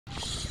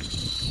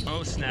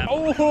Oh snap.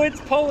 Oh,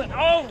 it's pulling.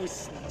 Oh,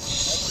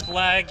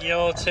 flag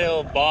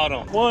yellowtail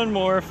bottom. One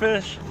more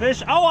fish.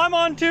 Fish. Oh, I'm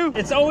on two.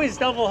 It's always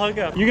double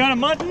hookup. You got a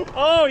mutton?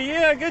 Oh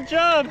yeah, good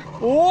job.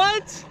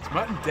 What? It's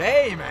mutton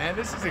day, man.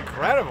 This is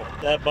incredible.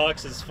 That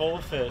box is full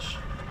of fish.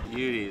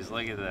 Beauties,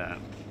 look at that.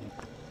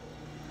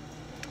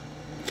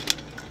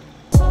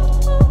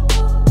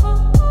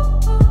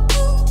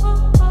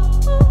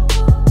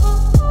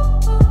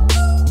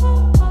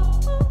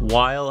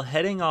 While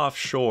heading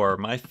offshore,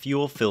 my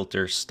fuel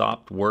filter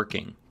stopped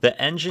working.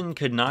 The engine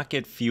could not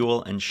get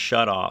fuel and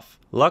shut off.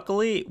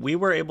 Luckily, we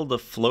were able to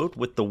float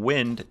with the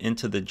wind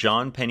into the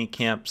John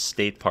Pennycamp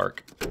State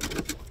Park.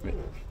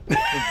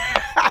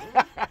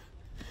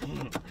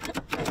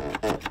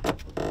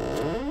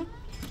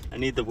 I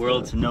need the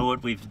world to know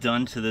what we've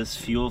done to this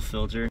fuel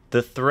filter.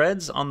 The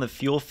threads on the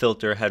fuel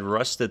filter had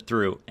rusted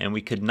through, and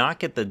we could not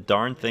get the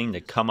darn thing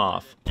to come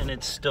off. And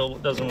it still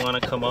doesn't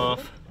want to come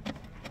off.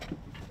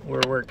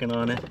 We're working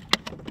on it.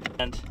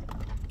 And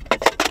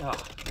oh.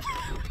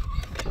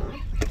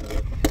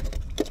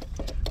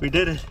 We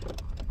did it.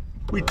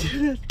 We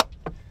did it.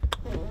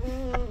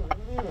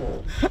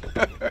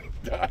 Oh my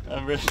God.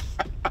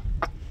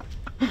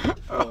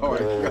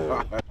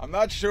 I'm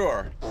not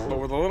sure, but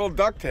with a little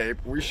duct tape,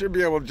 we should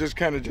be able to just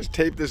kind of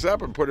tape this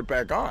up and put it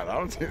back on.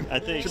 I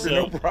think should be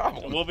no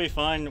problem. We'll be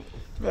fine.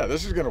 Yeah,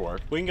 this is gonna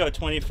work. We can go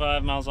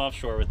 25 miles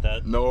offshore with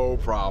that. No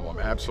problem.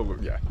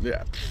 Absolutely.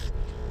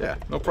 Yeah,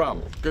 no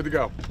problem. Good to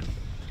go.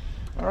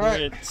 All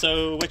right.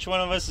 So which one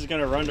of us is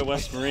gonna run to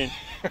West Marine?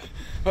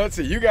 Let's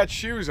see, you got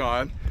shoes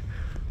on.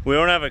 We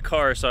don't have a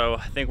car, so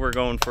I think we're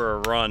going for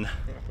a run.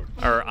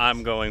 Or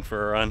I'm going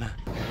for a run.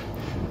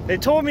 They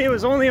told me it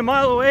was only a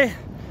mile away.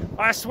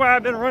 I swear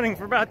I've been running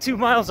for about 2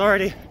 miles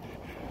already.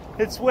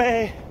 It's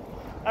way,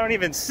 I don't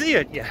even see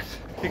it yet.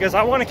 Because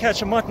I want to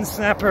catch a mutton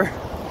snapper.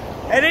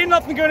 And ain't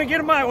nothing gonna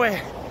get in my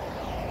way.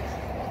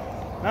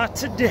 Not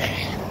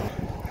today.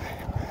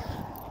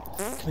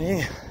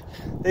 Me,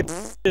 they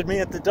did me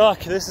at the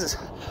dock. This is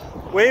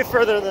way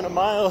further than a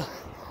mile.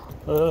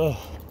 Oh,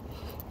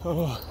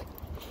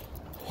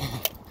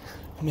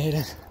 made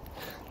it.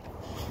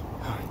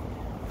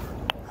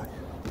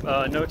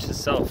 Note to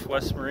self,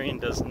 West Marine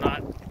does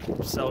not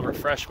sell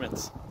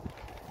refreshments,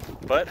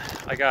 but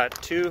I got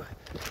 2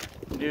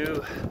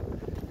 new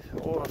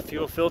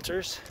fuel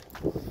filters.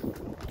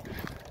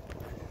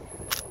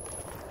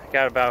 I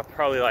got about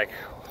probably like,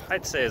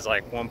 I'd say it's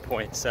like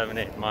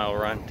 1.78 mile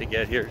run to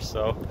get here.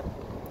 So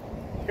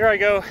here I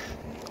go.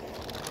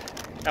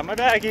 Got my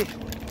baggie.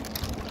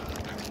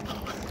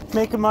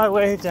 Making my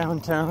way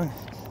downtown.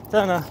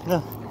 Hey,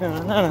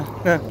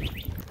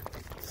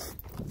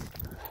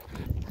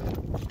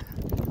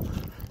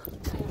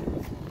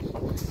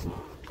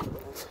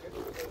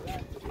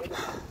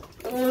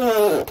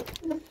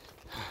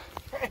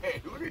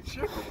 look at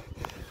you.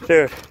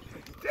 Dude.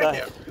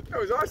 Damn, that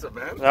was awesome,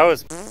 man. That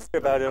was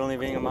about it only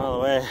being a mile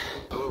away.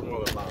 A little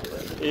more than a mile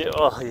away. Yeah,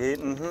 well,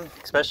 yeah,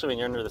 especially when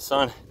you're under the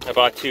sun. I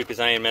bought 2 because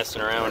I ain't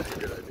messing around. That's a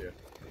good idea.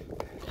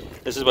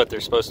 This is what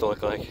they're supposed to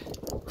look like.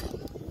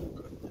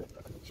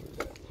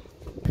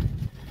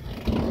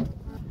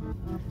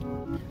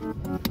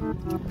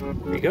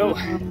 Here we go.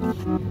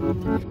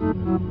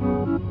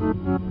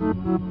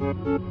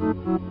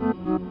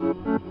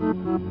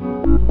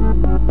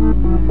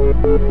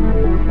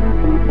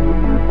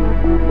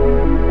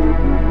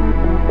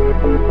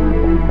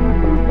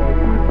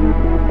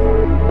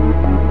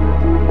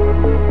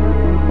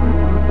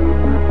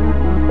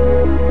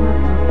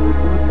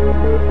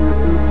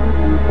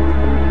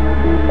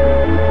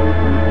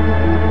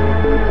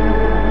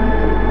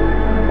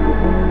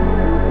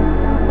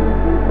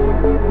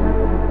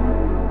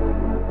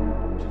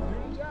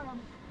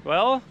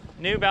 Well,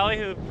 new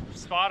ballyhoo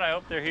spot. I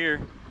hope they're here.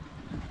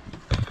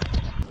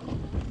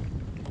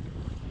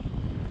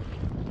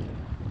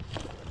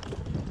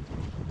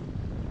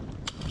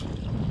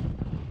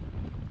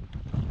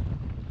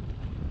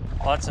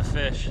 Lots of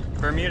fish.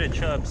 Bermuda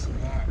chubs.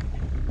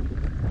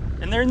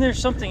 And then there's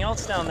something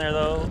else down there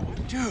though.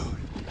 Dude,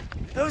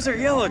 those are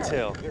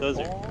yellowtail. Those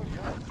are.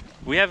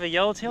 We have a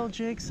yellowtail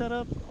jig set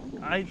up?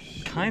 I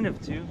kind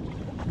of do.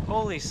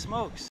 Holy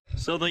smokes.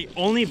 So the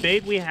only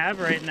bait we have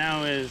right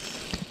now is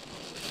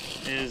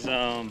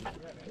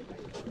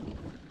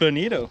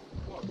bonito.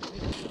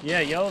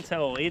 Yeah,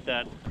 yellowtail will eat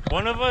that.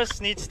 One of us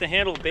needs to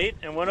handle bait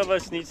and one of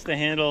us needs to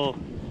handle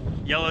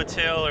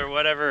yellowtail or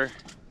whatever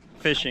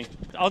fishing.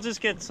 I'll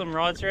just get some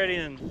rods ready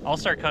and I'll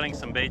start cutting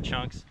some bait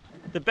chunks.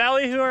 The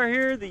ballyhoo are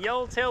here, the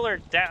yellowtail are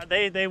down.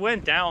 They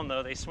went down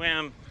though. They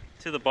swam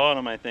to the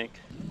bottom, I think.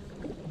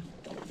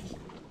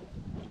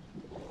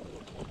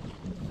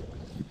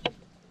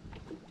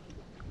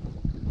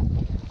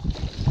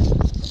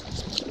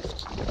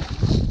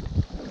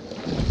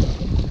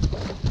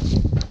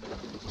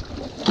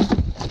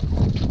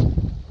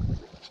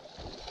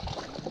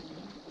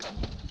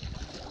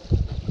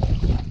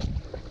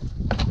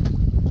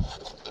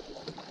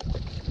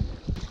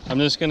 I'm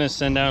just gonna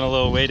send down a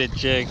little weighted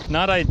jig.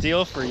 Not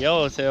ideal for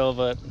yellowtail,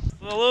 but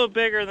a little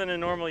bigger than a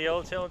normal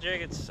yellowtail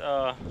jig. It's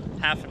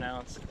half an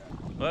ounce,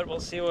 but we'll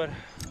see what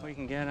we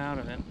can get out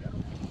of it.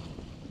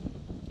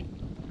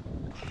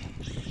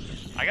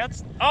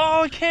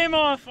 Oh, it came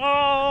off.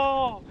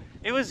 Oh,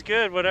 it was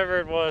good, whatever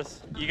it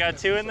was. You got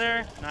 2 in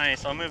there?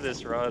 Nice. I'll move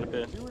this rod a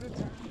bit.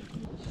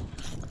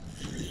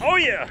 Oh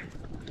yeah.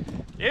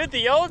 Dude, the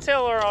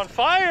Yellowtail are on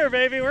fire,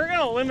 baby. We're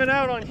gonna limit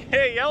out on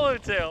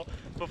Yellowtail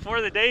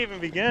before the day even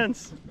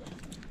begins.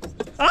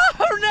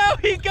 Oh no,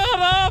 he got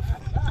off.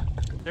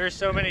 There's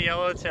so many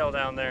Yellowtail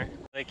down there.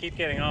 They keep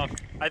getting off.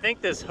 I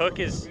think this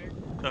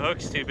the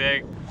hook's too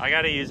big. I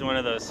gotta use one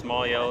of those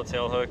small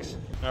Yellowtail hooks.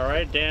 All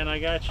right, Dan, I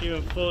got you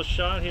in full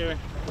shot here.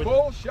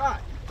 Full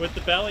shot. With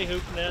the belly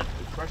hoop net.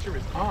 The pressure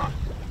is on.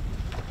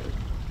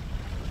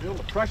 Feel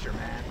the pressure,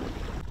 man.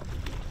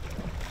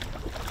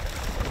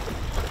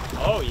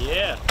 Oh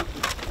yeah.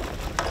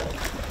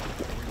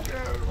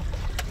 Here we go.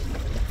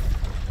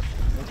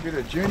 Let's get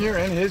a junior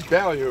and his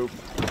belly hoop.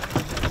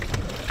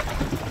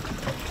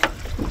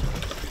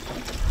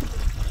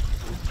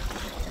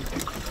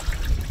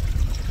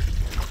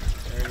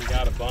 There we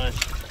got a bunch.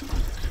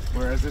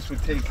 Whereas this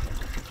would take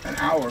an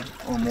hour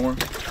or more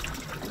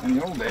in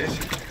the old days.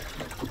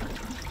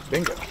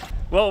 Bingo.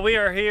 Well, we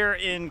are here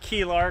in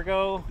Key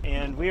Largo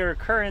and we are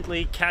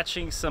currently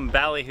catching some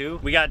ballyhoo.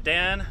 We got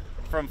Dan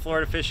from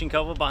Florida Fishing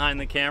Couple behind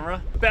the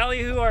camera.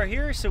 Ballyhoo are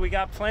here, so we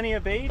got plenty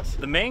of bait.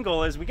 The main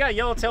goal is we got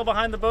Yellowtail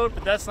behind the boat,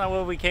 but that's not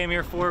what we came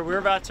here for. We're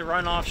about to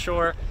run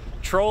offshore,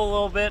 troll a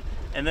little bit,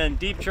 and then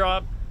deep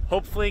drop,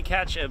 hopefully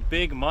catch a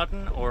big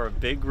mutton or a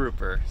big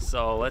grouper.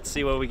 So let's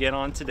see what we get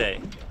on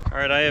today. All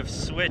right, I have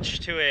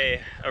switched to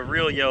a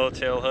real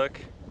Yellowtail hook.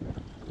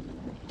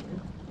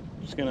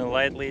 Just gonna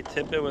lightly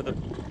tip it with a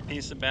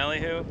piece of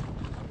ballyhoo.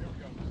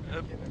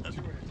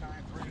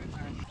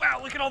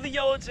 Wow, look at all the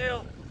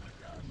Yellowtail.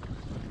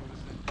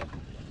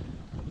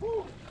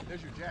 Woo,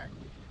 there's your jack,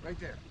 right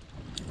there.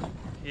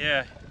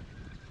 Yeah.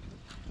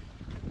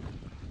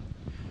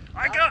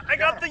 I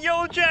got the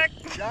yellow jack.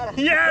 Got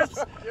him. Yes.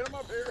 Get him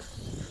up here.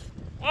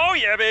 Oh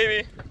yeah,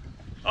 baby.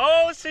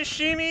 Oh,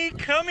 sashimi,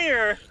 come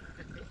here.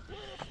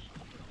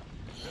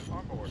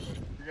 On board.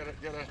 You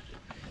gotta.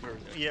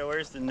 Yeah,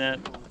 where's the net?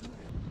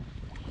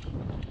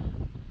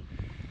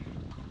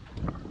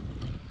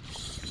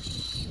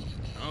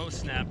 Oh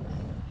snap.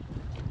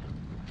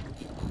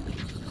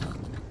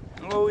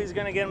 Oh, he's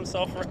gonna get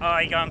himself. Oh,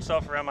 he got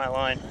himself around my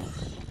line.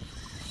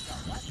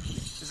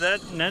 Is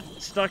that net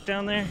stuck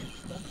down there?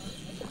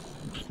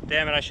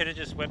 Damn it! I should have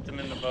just whipped him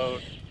in the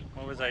boat.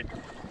 What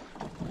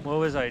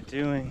was I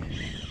doing?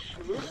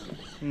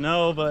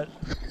 No, but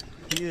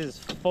he is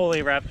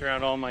fully wrapped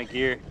around all my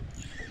gear.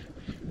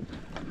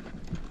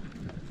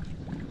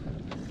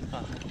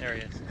 Oh, there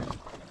he is.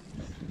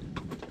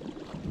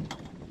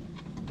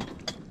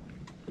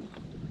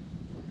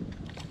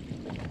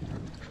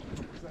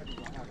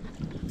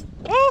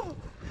 Woo!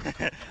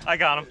 I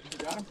got him. You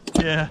got him?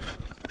 Yeah.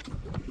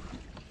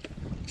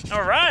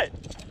 All right.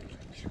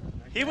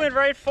 He went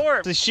right for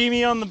it.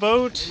 Sashimi on the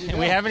boat, and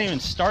we haven't even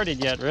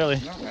started yet, really.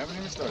 No, we haven't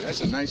even started.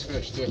 That's a nice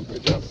fish, too.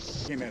 Good job.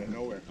 Came out of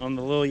nowhere. On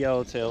the little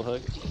Yellowtail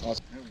hook.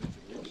 Awesome.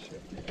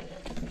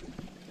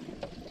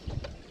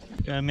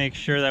 Gotta make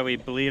sure that we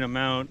bleed them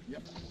out.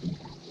 Yep.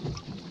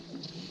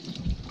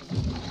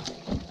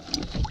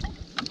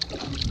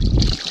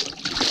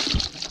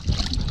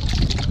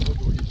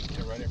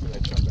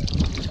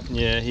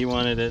 Yeah, he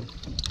wanted it.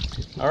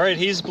 All right,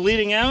 he's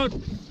bleeding out.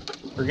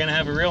 We're gonna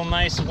have a real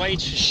nice white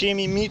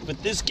sashimi meat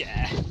with this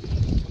guy.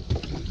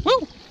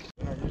 Woo!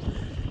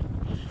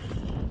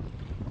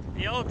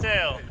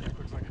 Yellowtail.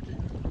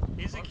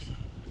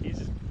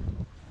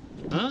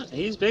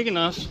 He's big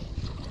enough.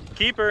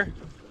 Keeper.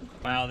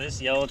 Wow,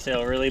 this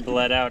Yellowtail really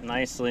bled out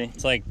nicely.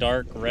 It's like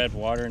dark red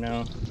water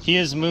now. He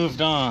has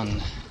moved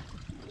on.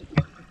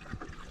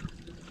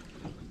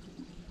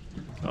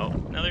 Oh,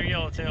 another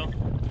Yellowtail.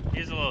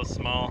 He's a little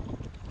small.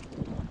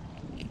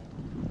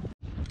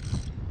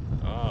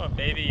 Oh,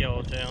 baby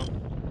Yellowtail.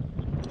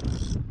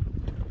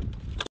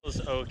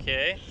 Was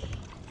okay.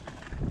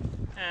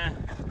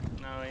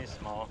 No, he's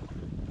small.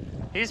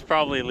 He's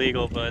probably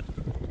legal, but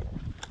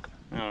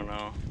I don't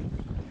know.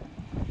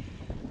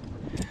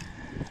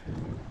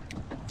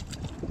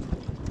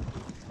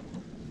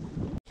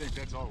 I think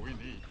that's all we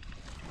need.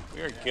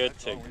 We're good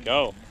to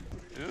go.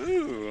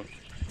 Ooh.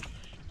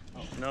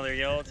 Oh, another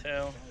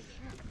Yellowtail.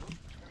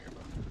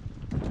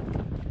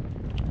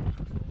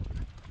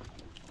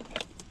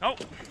 Oh!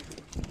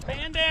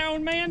 Man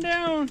down, man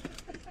down!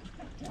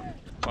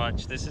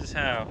 Watch, this is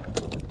how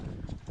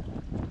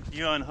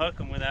you unhook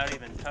them without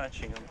even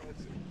touching them.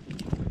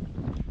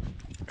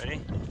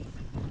 Ready?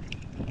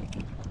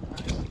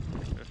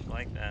 Just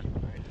like that.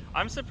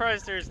 I'm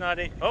surprised there's not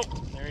a... Oh,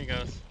 there he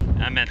goes.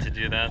 I meant to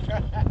do that.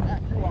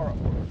 You are a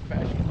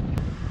professional.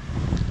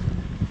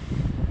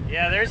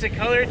 Yeah, there's a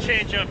color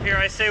change up here.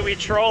 I say we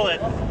troll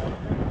it.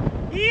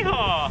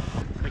 Yeehaw!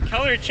 The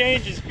color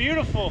change is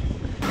beautiful.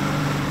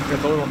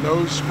 Got the little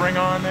nose spring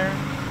on there.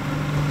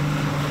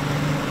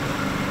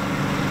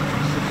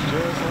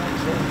 Just like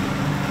so.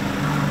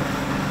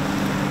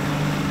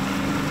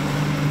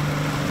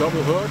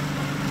 Double hook.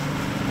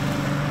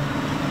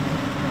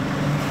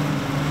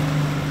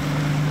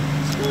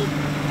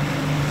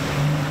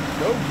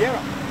 get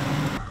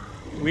them.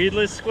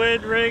 Weedless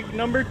squid rig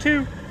number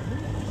 2.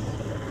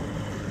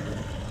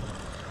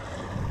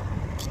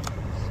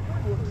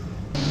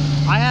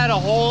 I had a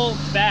whole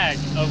bag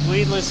of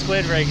weedless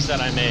squid rigs that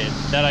I made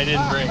that I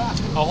didn't bring.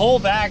 A whole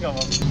bag of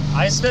them.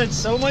 I spent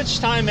so much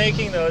time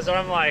making those that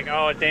I'm like,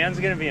 oh, Dan's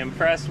gonna be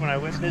impressed when I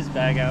whip this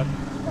bag out.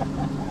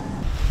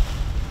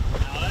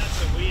 Now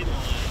that's a weed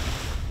line.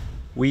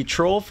 We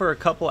troll for a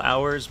couple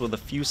hours with a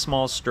few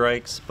small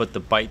strikes, but the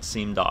bite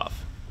seemed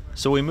off.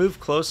 So we moved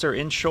closer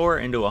inshore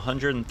into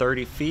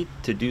 130 feet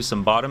to do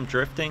some bottom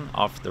drifting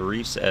off the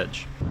reef's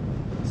edge.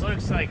 This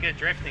looks like a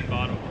drifting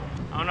bottom.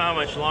 I don't know how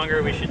much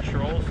longer we should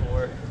troll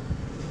for.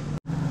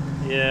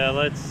 Yeah,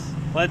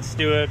 let's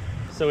do it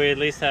so we at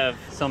least have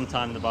some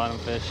time to bottom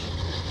fish.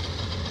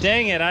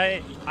 Dang it,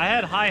 I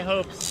had high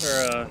hopes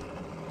for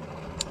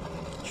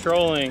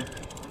trolling.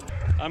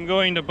 I'm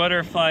going to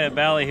butterfly a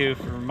ballyhoo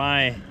for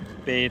my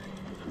bait.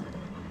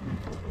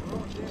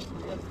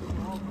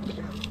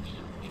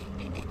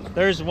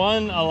 There's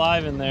one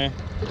alive in there.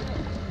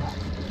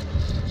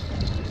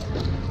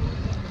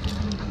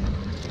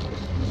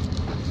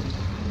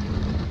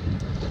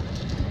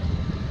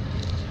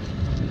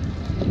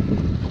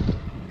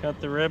 Cut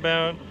the rib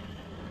out.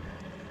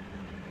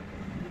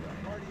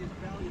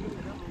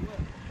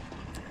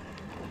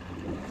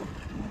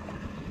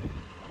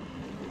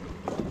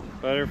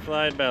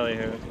 Butterflied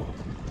ballyhoo.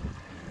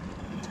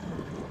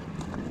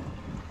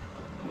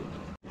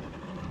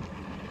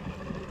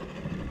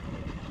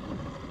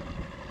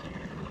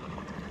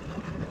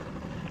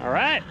 All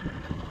right,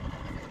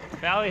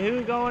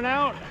 ballyhoo going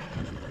out.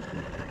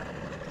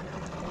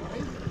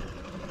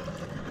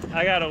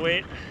 I gotta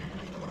wait.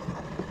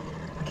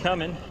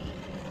 Coming.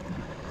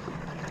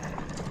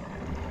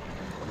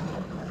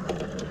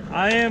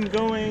 I'm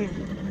going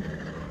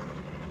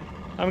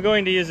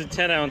to use a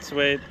 10-ounce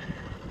weight.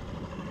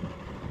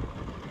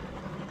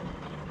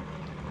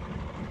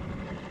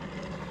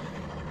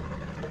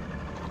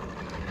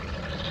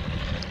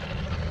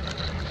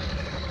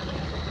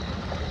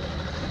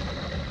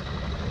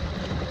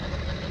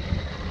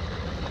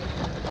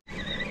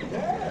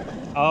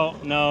 Oh,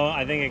 no,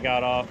 I think it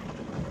got off.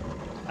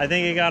 I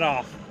think it got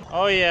off.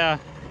 Oh yeah.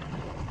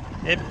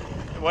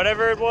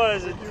 Whatever it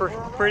was, it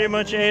pretty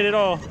much ate it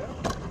all.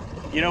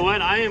 You know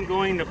what? I am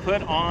going to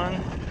put on...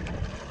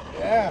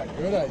 Yeah,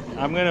 good idea.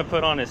 I'm going to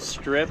put on a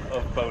strip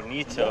of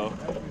bonito.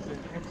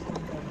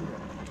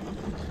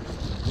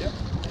 Yep.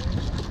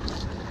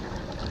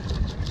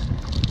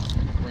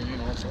 Bring in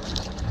also.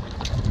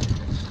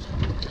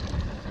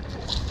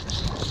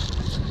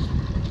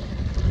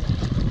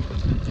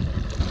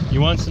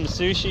 You want some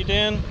sushi,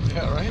 Dan?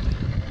 Yeah, right?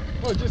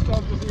 Well, I'll just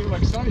eat it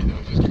like Sonny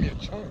does. Just give me a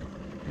chunk.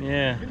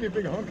 Yeah. Give me a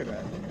big hunk of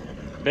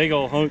that. Big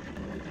old hunk.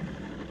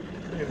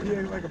 Yeah, he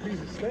ate like a piece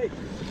of steak.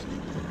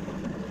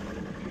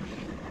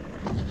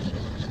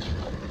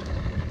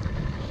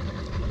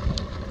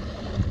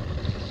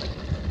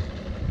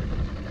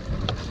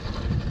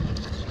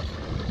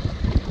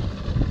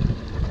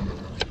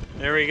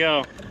 There we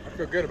go. I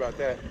feel good about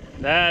that.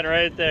 That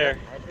right there.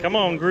 Yeah, come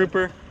on,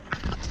 grouper. I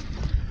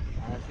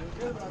feel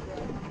good about that.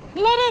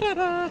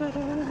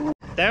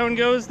 Down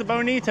goes the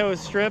bonito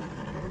strip.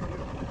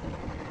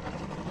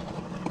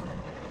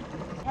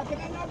 How can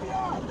that not be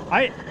on?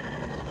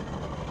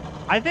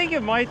 I think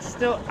it might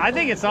still. I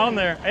think it's on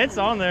there. It's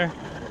on there.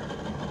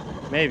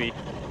 Maybe.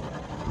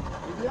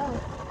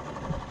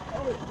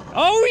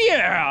 Oh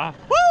yeah!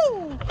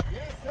 Woo!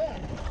 Yes, sir.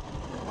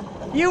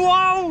 You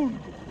won!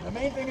 The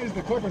main thing is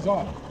the clicker's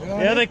off. You know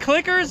what Yeah, I mean? the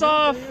clicker's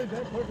off. That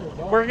clicker's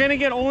off. We're gonna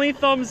get only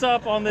thumbs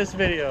up on this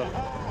video.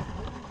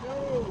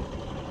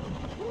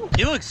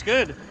 He looks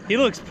good. He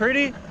looks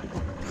pretty.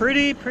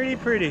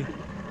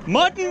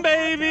 Mutton,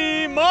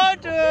 baby!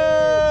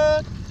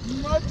 Mutton!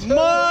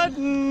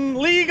 Mutton!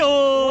 Legal!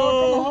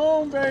 Welcome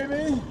home,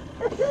 baby!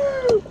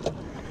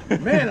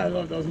 Man, I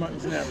love those mutton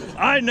snappers.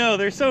 I know,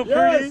 they're so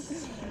Yes!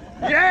 pretty.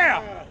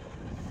 Yeah!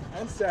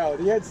 And salad.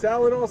 He had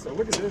salad also.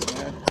 Look at this,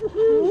 man.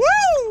 Woo!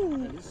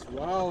 And he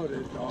swallowed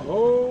it, the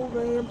whole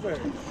damn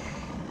thing.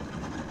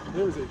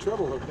 There was a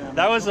treble hook down there.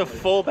 That was a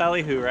full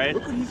ballyhoo, right?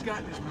 Look what he's got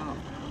in his mouth.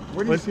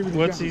 What do you see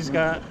What's he's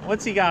got?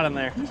 What's he got in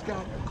there? He's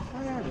got a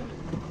crab in it.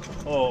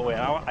 Oh wait,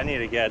 I need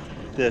to get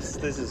this.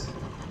 This is.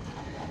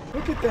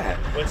 Look at that.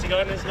 What's he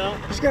got in his mouth?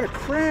 He's got a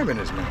crab in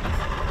his mouth.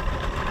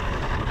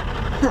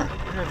 Huh.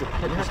 You have to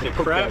There's a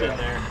hook crab that in out.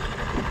 there.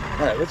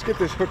 All right, let's get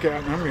this hook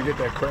out, and I'm going to get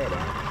that crab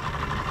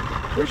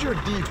out. Where's your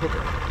deep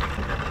hooker?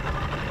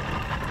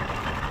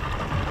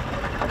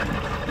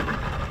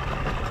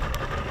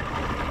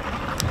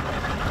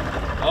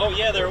 Oh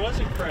yeah, there was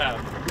a crab.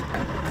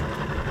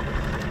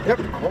 Yep,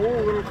 a whole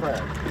little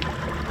crab.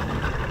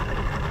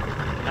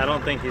 I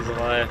don't think he's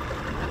alive.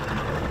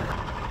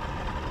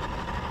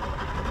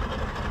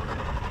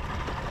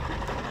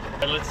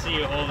 Let's see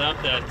you hold up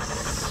that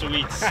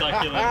sweet,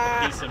 succulent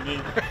piece of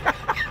meat.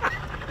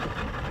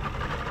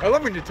 I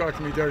love when you talk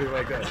to me dirty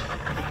like that.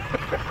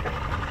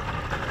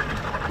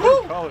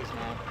 Good colors,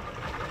 man.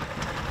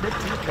 Good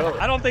colors.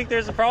 I don't think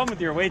there's a problem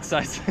with your weight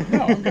size.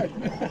 No, I'm good.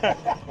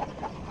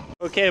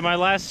 Okay, my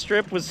last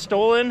strip was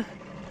stolen,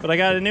 but I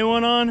got a new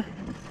one on.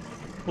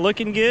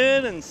 Looking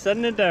good and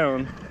setting it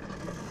down.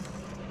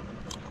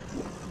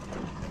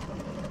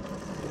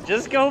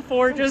 Just go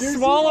for it, just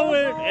swallow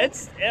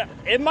it.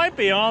 It might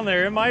be on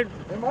there. It might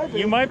be.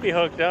 You might be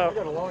hooked up. I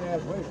got a long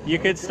ass waist. You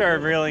could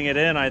start reeling it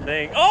in, I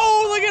think.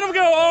 Oh, look at him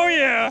go. Oh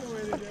yeah.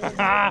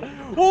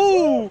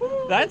 Ooh,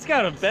 that's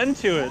got a bend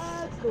to it.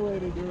 That's the way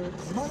to do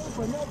it. Money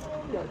for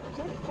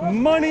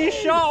nothing. Money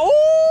shot. Ooh.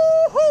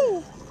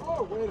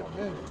 Oh, wait a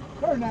minute.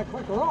 Turn that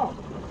clicker off.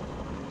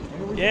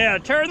 Yeah,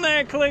 turn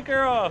that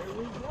clicker off.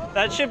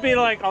 That should be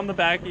like on the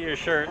back of your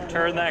shirt.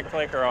 Turn that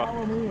clicker off.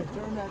 Follow me and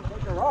turn that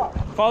clicker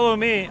off. Follow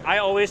me. I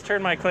always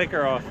turn my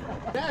clicker off.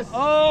 Yes.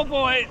 Oh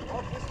boy.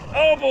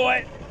 Oh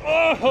boy.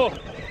 Oh.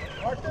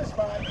 Mark this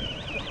spot.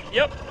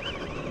 Yep.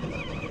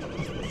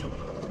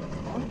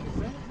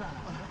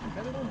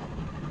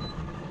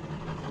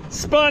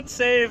 Spot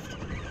saved.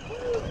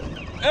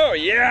 Oh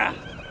yeah.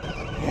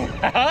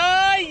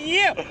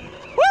 Yeah.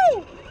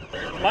 Woo.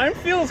 Mine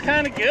feels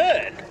kind of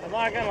good. I'm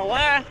not gonna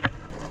lie.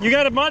 You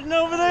got a mutton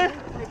over there?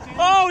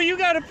 Oh, you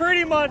got a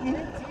pretty mutton.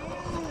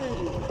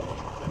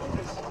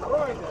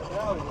 Destroyed that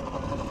valley.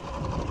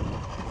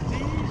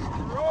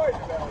 Destroyed the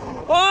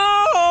valley.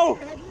 Oh!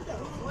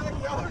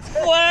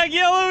 Flag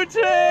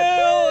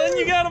yellowtail. And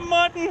you got a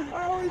mutton.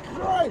 Holy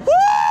Christ.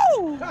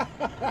 Woo!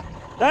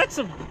 That's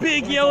a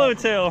big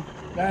yellowtail.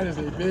 That is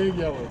a big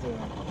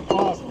yellowtail.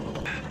 Awesome.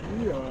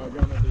 We are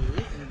gonna be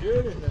eating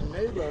good in the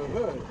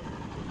neighborhood.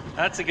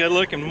 That's a good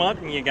looking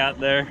mutton you got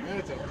there.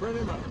 That's a pretty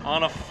mutton.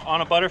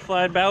 On a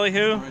butterfly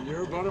ballyhoo. On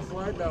your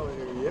butterfly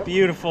ballyhoo, yep.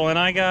 Beautiful. And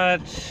I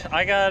got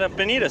a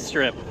bonita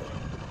strip.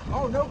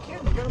 Oh, no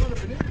kidding. You got them on the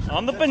bonita strip.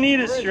 On the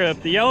bonita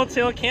strip. The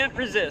yellowtail can't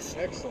resist.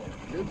 Excellent.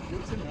 Good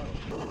to know.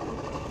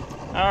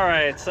 All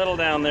right, settle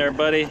down there,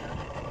 buddy.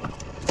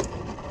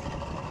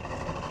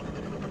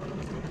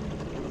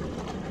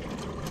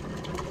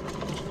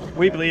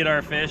 We bleed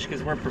our fish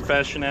because we're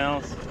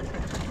professionals.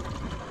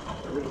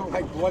 We don't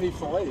like bloody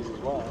fillets as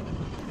well.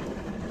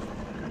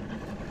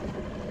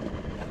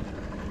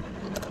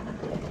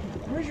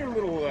 Where's your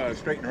little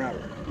straightener out?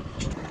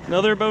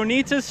 Another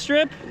bonita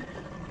strip.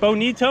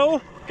 Bonito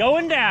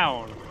going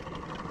down.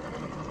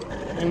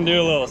 And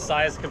do a little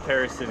size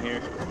comparison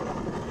here.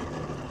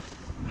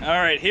 All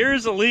right,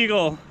 here's a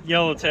legal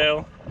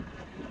yellowtail.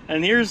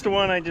 And here's the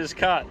one I just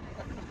caught.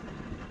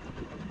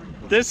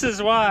 This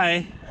is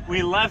why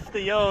we left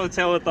the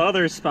yellowtail at the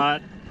other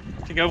spot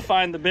to go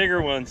find the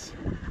bigger ones.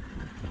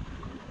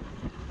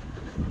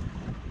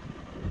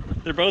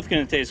 They're both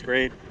gonna taste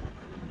great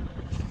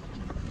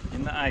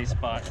in the ice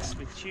box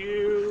with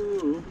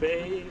you,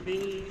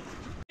 baby.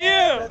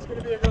 Yeah. That's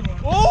gonna be a good one.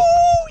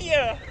 Oh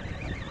yeah.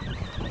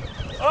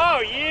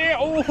 Oh yeah.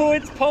 Oh,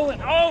 it's pulling.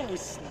 Oh,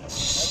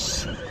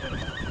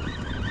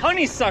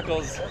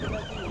 honeysuckles.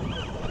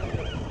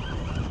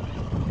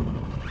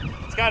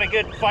 It's got a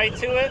good fight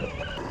to it.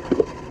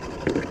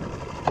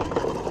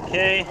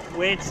 Okay,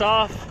 weight's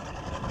off.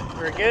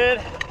 We're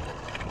good.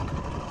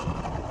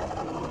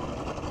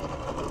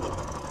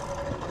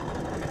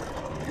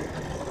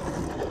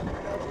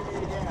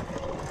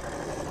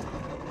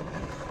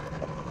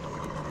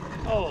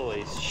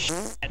 Holy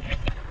shit.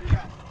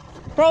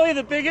 Probably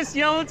the biggest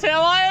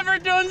yellowtail I ever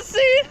done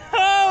seen.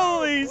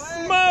 Holy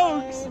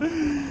smokes.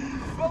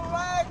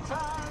 Flag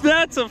time.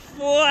 That's a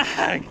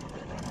flag.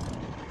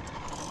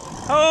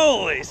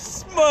 Holy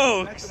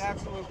smokes. That's an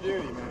absolute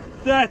beauty, man.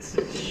 That's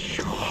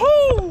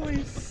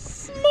holy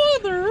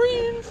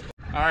smothereens.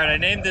 All right, I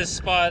named this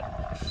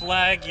spot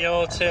Flag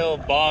Yellowtail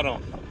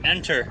Bottom.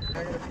 Enter. I'm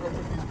gonna go put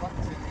these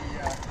buttons in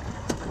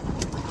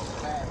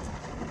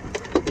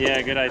the bag.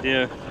 Yeah, good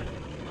idea.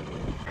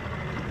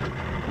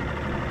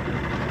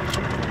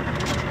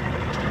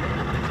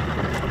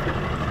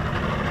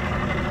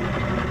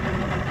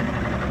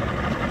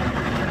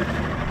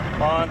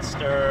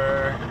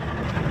 Monster.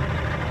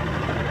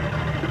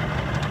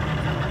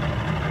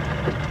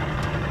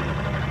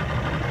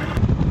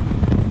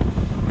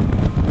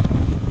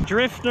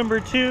 Drift number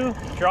 2,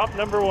 drop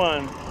number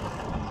 1.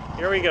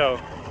 Here we go.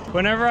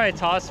 Whenever I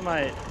toss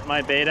my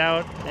bait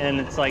out and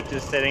it's like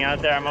just sitting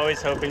out there, I'm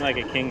always hoping like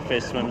a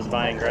kingfish swims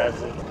by and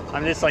grabs it.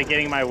 I'm just like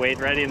getting my weight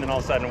ready and then all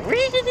of a sudden,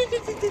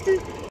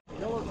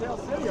 Yellowtail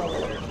City over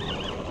there.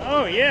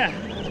 oh yeah.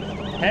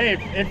 Hey,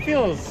 it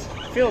feels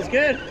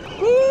good.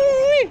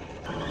 Woo-wee!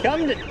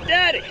 Come to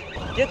daddy.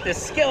 Get the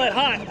skillet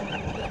hot.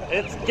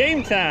 It's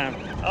game time.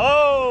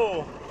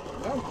 Oh,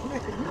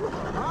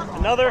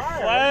 another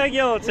flag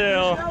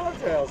yellowtail.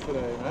 Yellowtails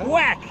today, man.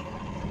 Whack!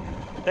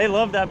 They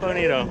love that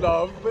bonito. They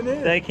love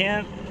bonito. They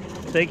can't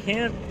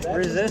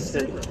resist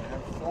it. Secret,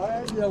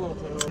 flag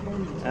yellowtail.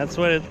 That's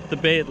what the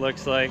bait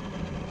looks like.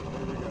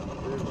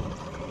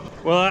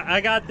 Well,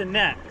 I got the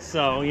net,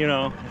 so you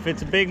know, if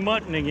it's a big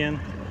mutton again,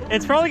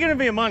 it's probably gonna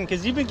be a mutton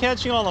because you've been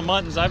catching all the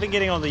muttons. I've been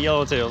getting all the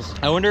yellowtails.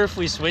 I wonder if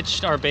we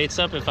switched our baits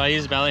up, if I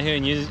use ballyhoo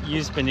and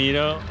use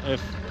bonito,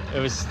 if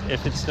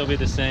it'd still be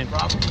the same.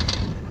 Probably.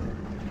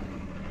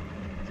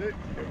 That's it.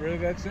 Get rid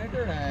of that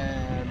sinker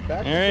and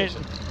back all to right.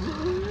 fishing.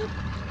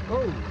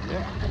 Oh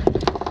yeah.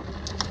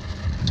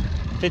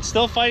 If it's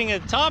still fighting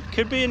at the top,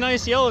 could be a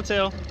nice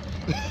yellowtail.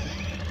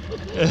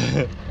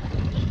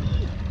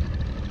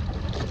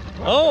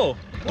 Oh,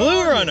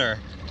 blue runner.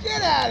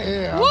 Get out of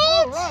here.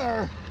 What? Blue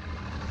runner.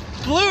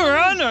 Blue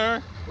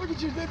runner? Look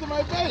what you did to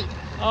my bait.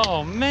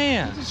 Oh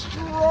man. You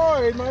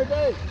destroyed my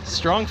bait.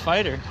 Strong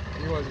fighter.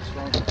 He was a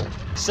strong fighter.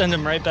 Send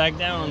him right back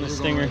down on the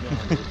stinger.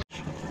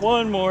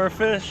 One more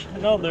fish,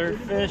 another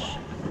fish.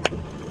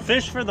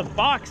 Fish for the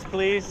box,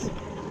 please.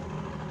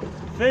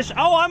 Fish,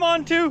 oh, I'm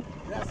on too.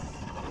 Yes.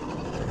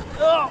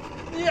 Oh,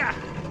 yeah.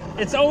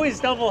 It's always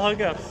double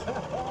hookups.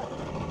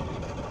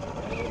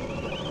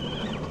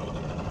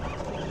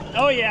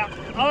 Oh yeah,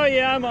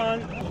 I'm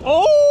on.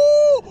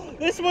 Oh,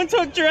 this one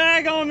took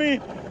drag on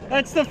me.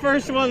 That's the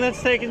first one that's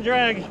taking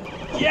drag.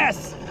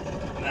 Yes.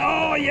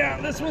 Oh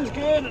yeah, this one's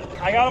good.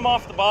 I got him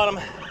off the bottom.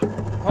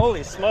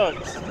 Holy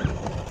smokes.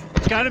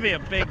 It's gotta be a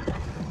big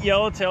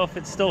yellowtail if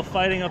it's still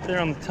fighting up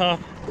there on the top.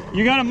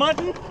 You got a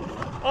mutton?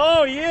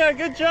 Oh yeah,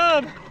 good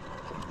job.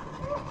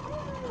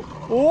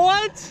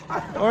 What?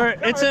 Or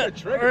it's a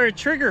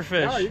trigger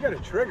fish. No, you got a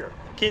trigger.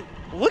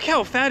 Look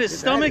how fat his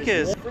stomach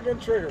is.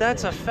 Trigger.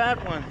 That's a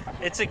fat one.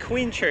 It's a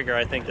queen trigger,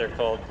 I think they're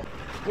called.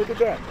 Look at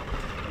that.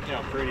 Look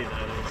how pretty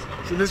that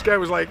is. So this guy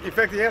was like, in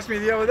fact, he asked me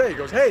the other day, he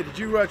goes, hey, did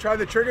you try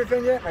the trigger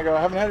thing yet? And I go,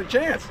 I haven't had a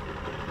chance.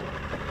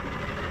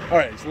 All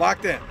right, it's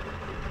locked in.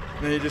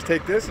 And then you just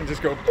take this and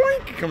just go,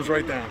 boink, it comes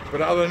right down.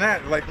 But other than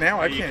that, like now,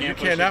 I can't. You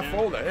cannot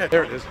fold it. Yeah,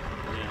 there it is.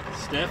 Yeah.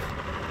 Stiff?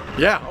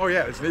 Yeah, oh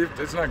yeah,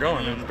 it's not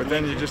going. But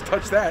then you just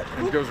touch that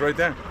and it goes right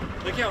down.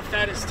 Look how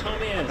fat his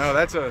tummy is. No,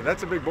 that's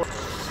a big boy.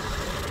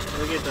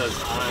 Look at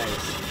those eyes.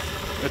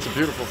 That's a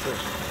beautiful fish.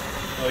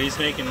 Oh, he's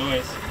making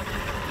noise.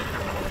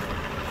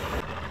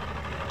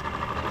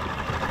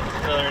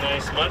 Another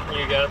nice mutton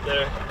you got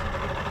there.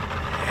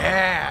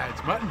 Yeah,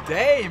 it's mutton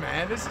day,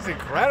 man. This is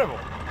incredible.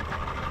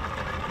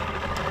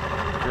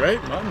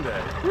 Great mutton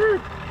day. Woo.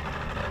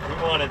 We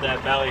wanted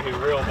that ballyhoo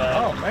real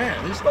bad. Oh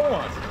man, he still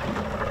wants it.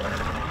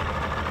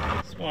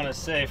 Just want to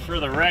say for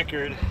the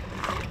record,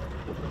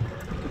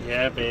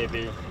 yeah,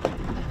 baby.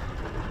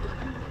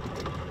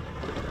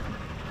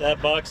 That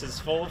box is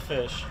full of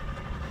fish.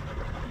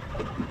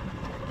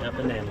 Got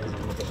bananas in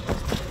the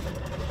box.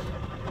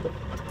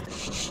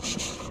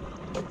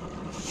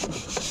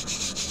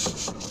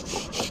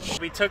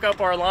 We took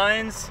up our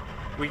lines.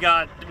 We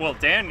got, well,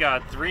 Dan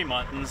got 3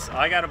 muttons.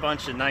 I got a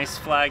bunch of nice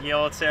flag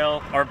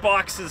yellowtail. Our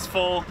box is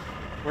full.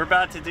 We're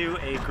about to do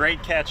a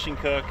great catch and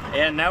cook.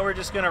 And now we're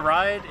just gonna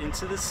ride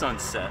into the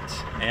sunset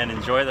and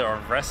enjoy the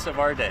rest of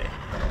our day.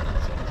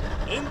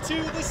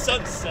 Into the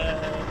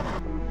sunset.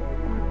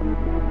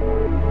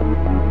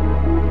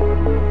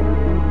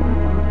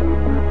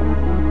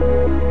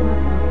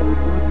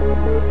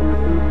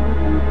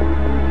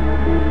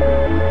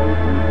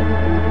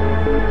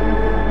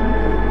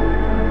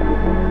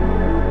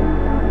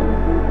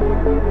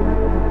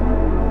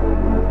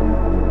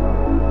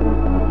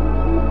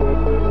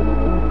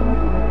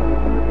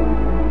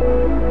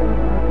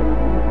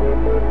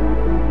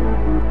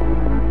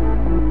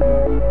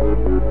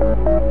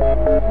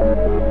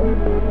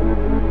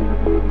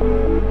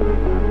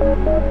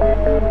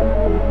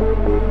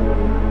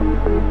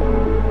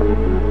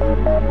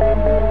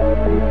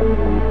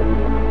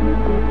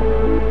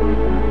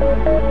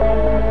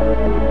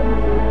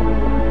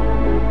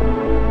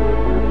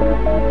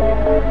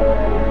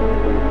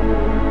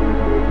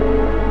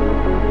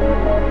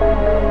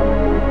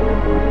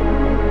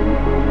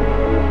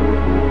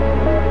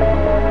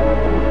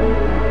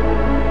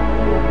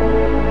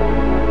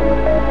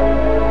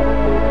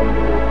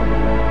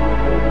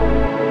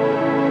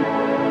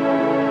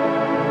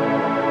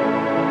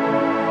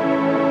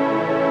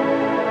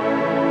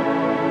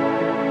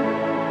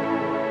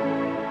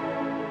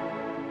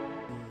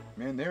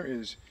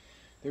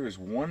 There is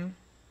one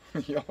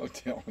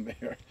yellowtail in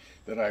there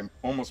that I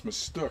almost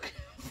mistook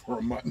for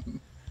a mutton.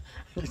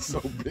 He's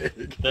so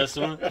big. This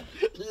one?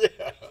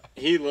 Yeah.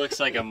 He looks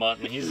like a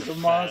mutton. He's a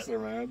monster,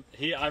 man.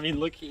 I mean,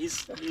 look,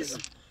 he's.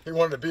 He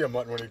wanted to be a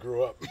mutton when he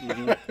grew up.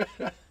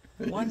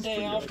 Mm-hmm. One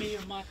day I'll be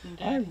a mutton,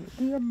 Dad. I will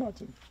be a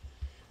mutton.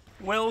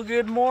 Well,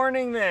 good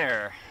morning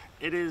there.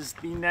 It is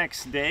the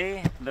next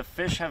day. The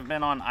fish have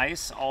been on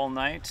ice all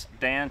night.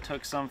 Dan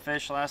took some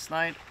fish last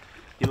night.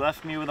 He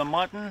left me with a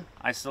mutton.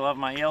 I still have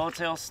my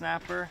yellowtail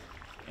snapper.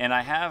 And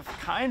I have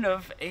kind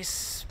of a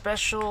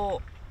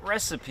special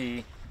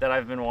recipe that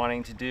I've been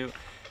wanting to do.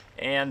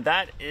 And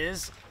that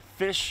is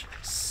fish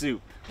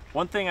soup.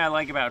 One thing I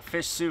like about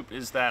fish soup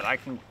is that I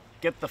can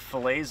get the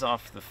fillets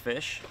off the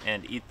fish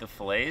and eat the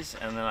fillets,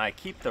 and then I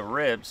keep the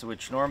ribs,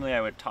 which normally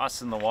I would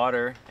toss in the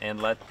water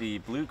and let the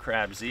blue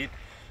crabs eat.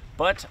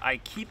 But I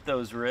keep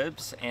those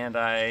ribs and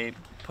I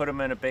put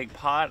them in a big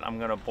pot. I'm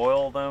gonna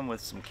boil them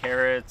with some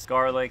carrots,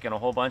 garlic, and a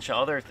whole bunch of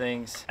other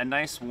things. A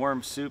nice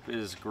warm soup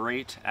is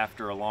great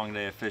after a long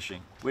day of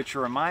fishing. Which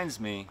reminds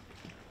me,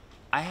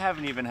 I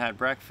haven't even had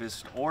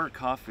breakfast or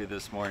coffee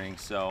this morning,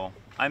 so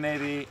I may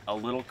be a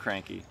little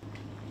cranky.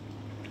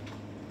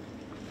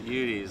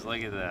 Beauties,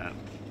 look at that.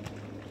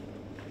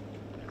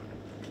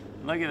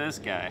 Look at this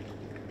guy.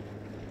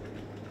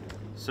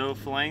 So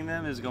filleting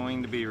them is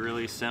going to be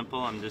really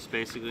simple. I'm just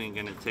basically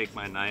going to take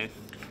my knife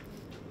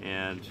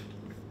and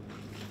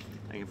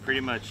I can pretty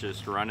much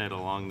just run it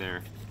along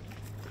there,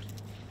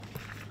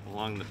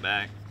 along the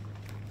back.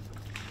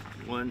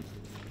 One.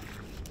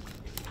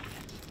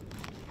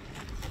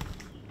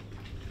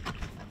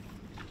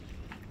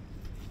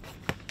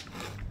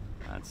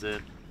 That's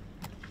it.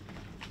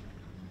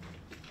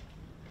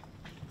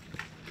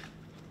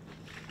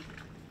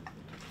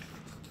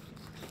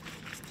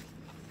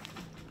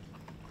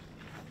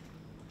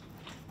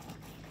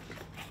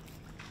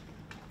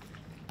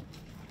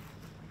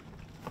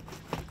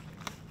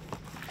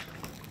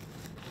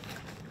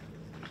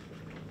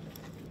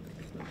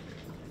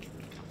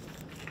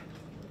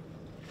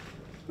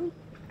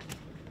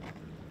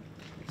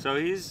 So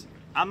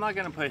I'm not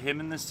gonna put him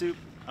in the soup.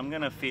 I'm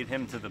gonna feed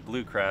him to the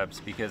blue crabs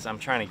because I'm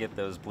trying to get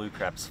those blue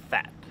crabs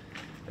fat.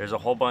 There's a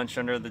whole bunch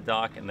under the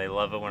dock and they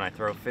love it when I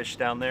throw fish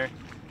down there.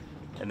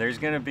 And there's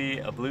gonna be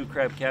a blue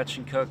crab catch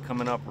and cook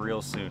coming up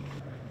real soon.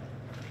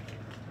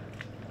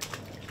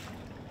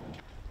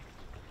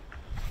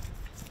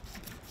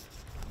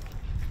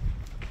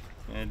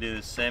 I'm gonna do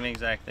the same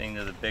exact thing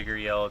to the bigger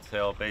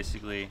yellowtail.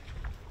 Basically,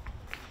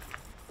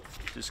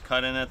 just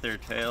cut in at their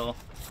tail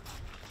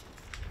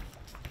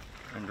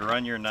and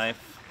run your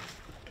knife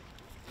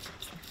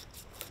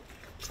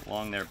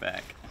along their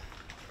back.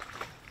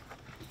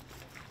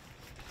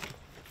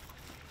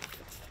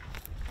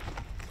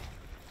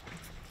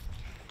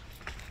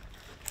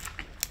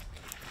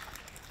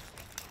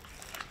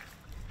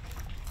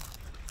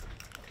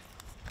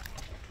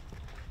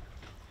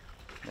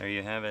 There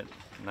you have it,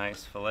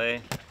 nice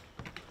fillet.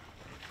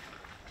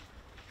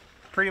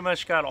 Pretty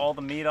much got all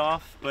the meat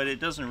off, but it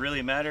doesn't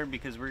really matter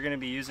because we're going to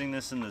be using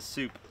this in the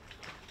soup.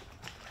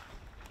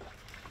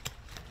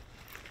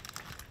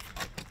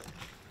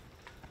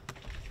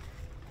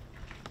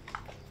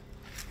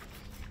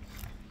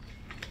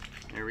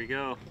 There we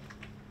go.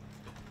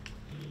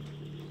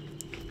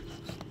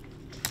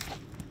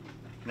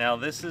 Now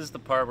this is the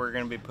part we're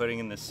going to be putting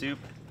in the soup.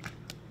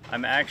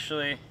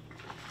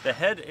 The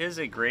head is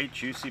a great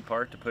juicy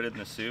part to put in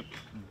the soup,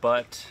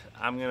 but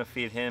I'm going to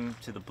feed him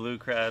to the blue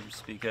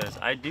crabs because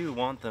I do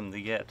want them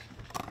to get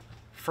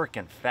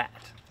freaking fat.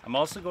 I'm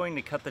also going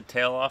to cut the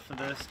tail off of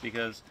this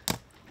because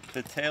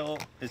the tail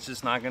is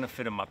just not going to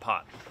fit in my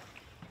pot.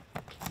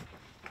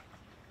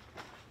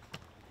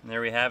 And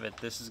there we have it.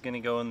 This is going to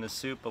go in the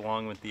soup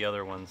along with the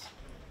other ones.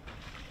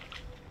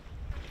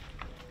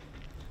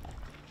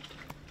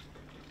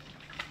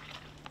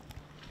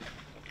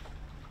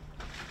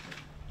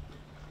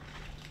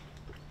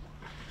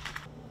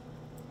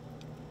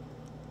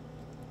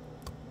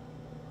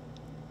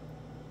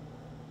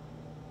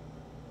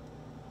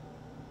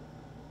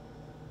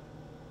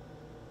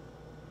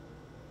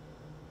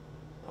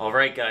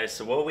 Alright guys,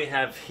 so what we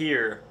have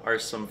here are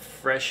some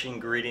fresh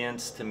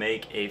ingredients to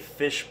make a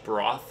fish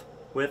broth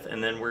with,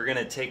 and then we're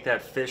gonna take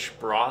that fish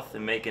broth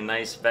and make a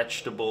nice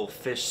vegetable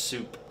fish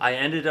soup. I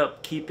ended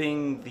up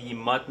keeping the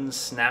mutton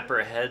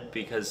snapper head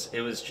because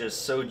it was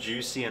just so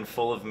juicy and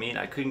full of meat.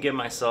 I couldn't get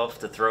myself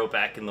to throw it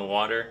back in the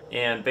water.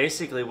 And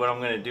basically what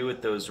I'm gonna do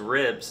with those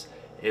ribs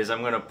is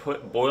I'm gonna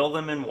boil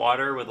them in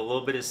water with a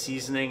little bit of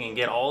seasoning and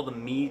get all the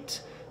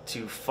meat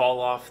to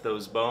fall off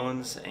those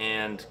bones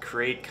and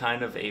create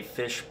kind of a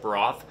fish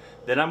broth.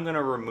 Then I'm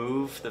gonna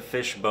remove the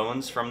fish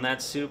bones from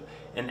that soup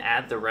and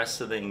add the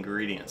rest of the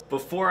ingredients.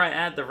 Before I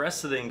add the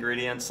rest of the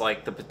ingredients,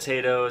 like the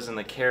potatoes and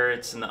the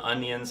carrots and the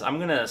onions, I'm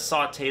gonna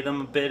saute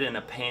them a bit in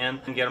a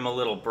pan and get them a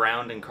little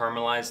browned and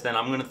caramelized. Then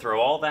I'm gonna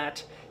throw all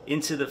that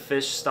into the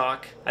fish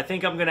stock. I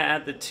think I'm gonna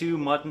add the 2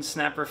 mutton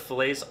snapper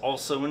fillets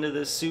also into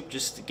this soup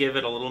just to give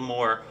it a little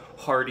more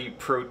hearty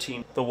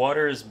protein. The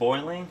water is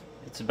boiling.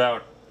 It's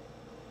about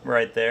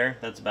right there.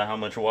 That's about how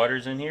much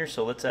water's in here,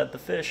 so let's add the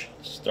fish.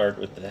 Start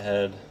with the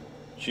head.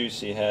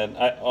 Juicy head.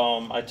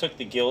 I took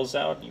the gills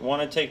out. You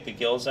want to take the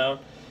gills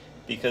out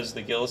because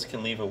the gills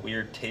can leave a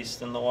weird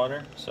taste in the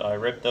water. So I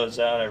ripped those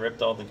out. I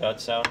ripped all the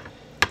guts out.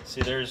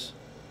 See, there's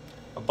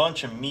a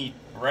bunch of meat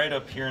right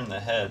up here in the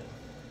head.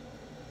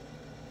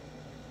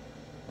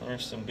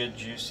 There's some good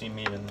juicy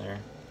meat in there.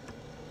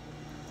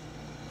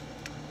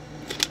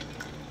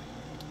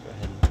 Go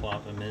ahead and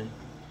plop them in.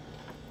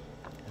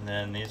 And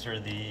then these are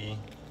the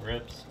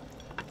ribs.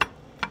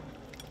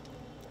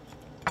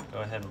 Go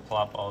ahead and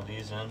plop all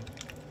these in.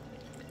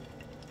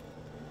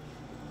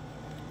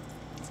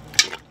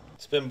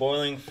 It's been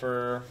boiling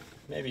for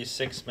maybe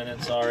 6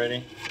 minutes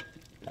already.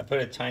 I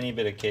put a tiny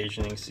bit of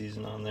Cajun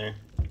season on there.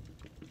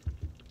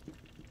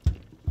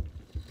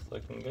 It's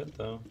looking good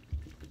though.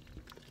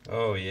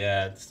 Oh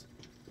yeah, it's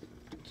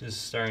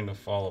just starting to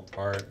fall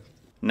apart.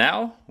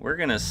 Now we're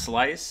gonna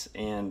slice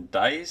and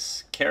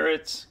dice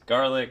carrots,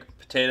 garlic,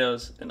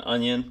 potatoes, and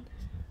onion.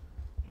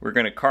 We're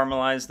gonna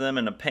caramelize them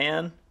in a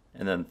pan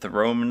and then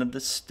throw them into the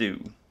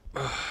stew.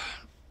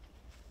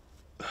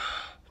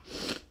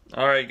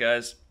 Alright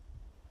guys,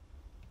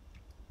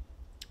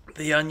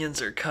 the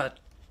onions are cut.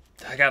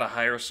 I gotta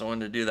hire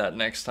someone to do that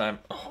next time.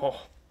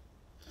 Oh.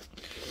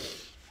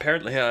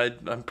 Apparently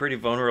I'm pretty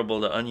vulnerable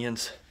to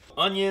onions.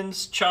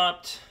 Onions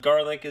chopped,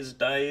 garlic is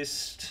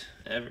diced,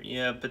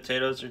 yeah,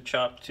 potatoes are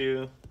chopped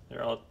too.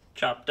 They're all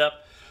chopped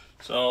up.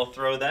 So I'll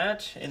throw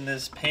that in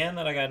this pan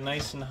that I got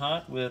nice and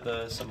hot with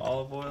some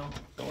olive oil.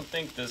 Don't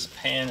think this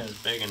pan is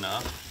big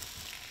enough.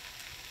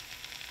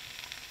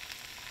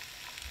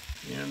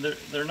 You know,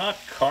 they're not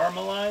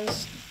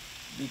caramelized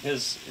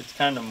because it's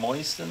kind of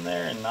moist in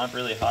there and not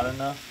really hot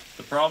enough.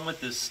 The problem with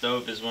this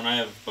stove is when I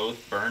have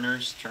both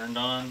burners turned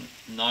on,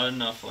 not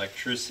enough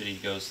electricity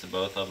goes to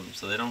both of them,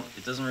 so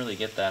it doesn't really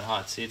get that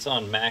hot. See, it's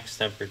on max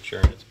temperature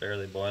and it's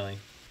barely boiling.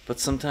 But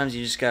sometimes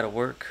you just gotta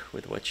work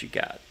with what you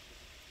got.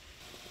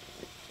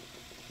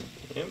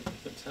 Yep,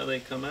 that's how they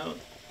come out.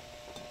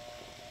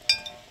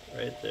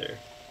 Right there.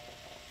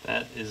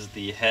 That is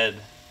the head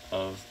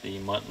of the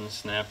mutton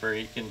snapper.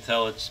 You can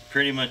tell it's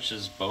pretty much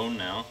just bone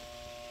now.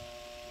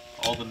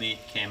 All the meat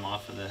came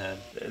off of the head.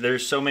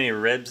 There's so many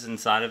ribs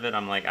inside of it,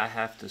 I'm like, I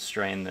have to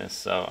strain this,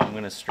 so I'm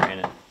gonna strain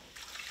it.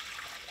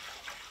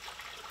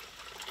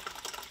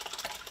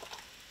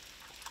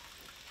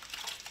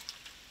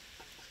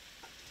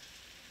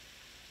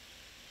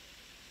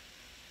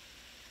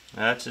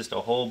 That's just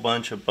a whole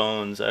bunch of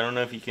bones. I don't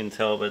know if you can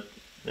tell, but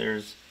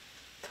there's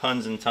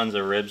tons and tons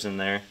of ribs in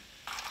there.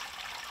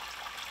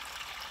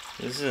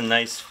 This is a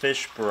nice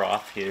fish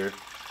broth here.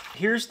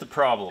 Here's the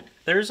problem.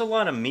 There's a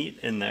lot of meat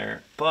in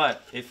there,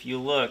 but if you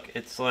look,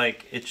 it's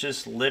like, it's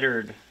just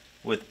littered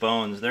with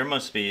bones. There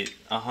must be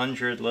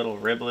 100 little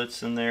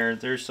riblets in there.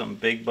 There's some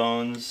big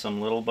bones,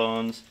 some little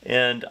bones.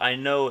 And I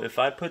know if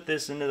I put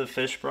this into the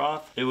fish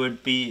broth, it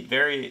would be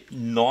very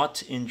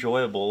not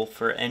enjoyable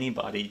for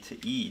anybody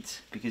to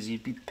eat because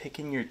you'd be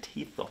picking your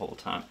teeth the whole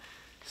time.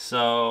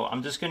 So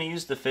I'm just going to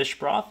use the fish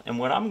broth, and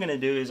what I'm going to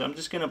do is I'm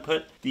just going to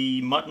put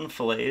the mutton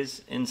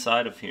fillets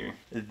inside of here.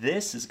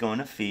 This is going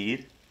to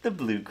feed the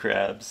blue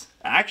crabs.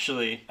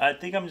 Actually, I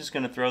think I'm just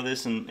going to throw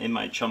this in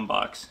my chum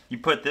box. You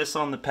put this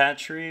on the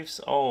patch reefs,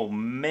 oh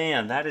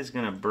man, that is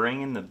going to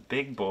bring in the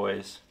big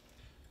boys.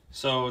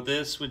 So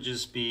this would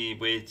just be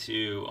way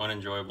too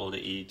unenjoyable to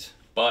eat,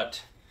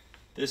 but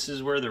this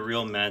is where the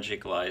real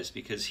magic lies,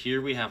 because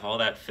here we have all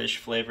that fish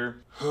flavor.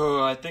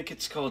 Oh, I think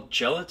it's called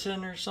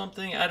gelatin or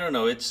something. I don't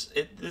know. This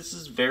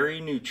is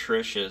very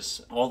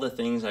nutritious. All the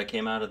things that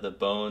came out of the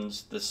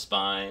bones, the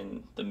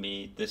spine, the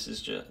meat, this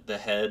is just the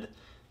head.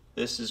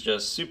 This is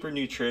just super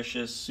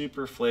nutritious,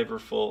 super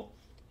flavorful,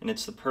 and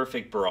it's the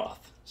perfect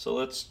broth. So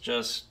let's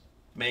just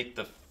make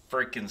the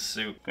freaking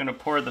soup. I'm gonna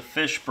pour the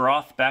fish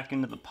broth back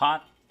into the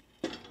pot.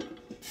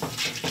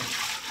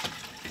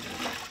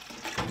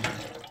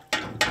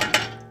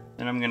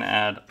 Then I'm gonna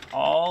add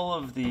all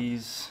of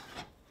these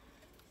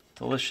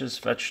delicious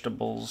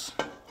vegetables.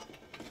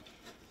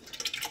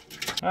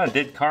 Oh, it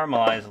did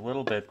caramelize a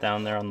little bit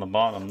down there on the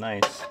bottom.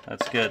 Nice.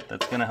 That's good.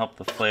 That's gonna help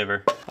the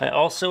flavor. I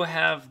also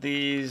have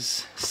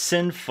these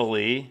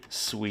sinfully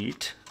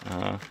sweet.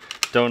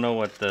 Don't know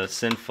what the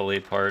sinfully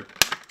part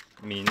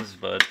means,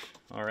 but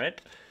all right.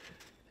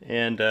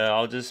 And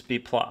I'll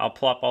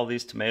plop all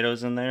these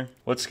tomatoes in there.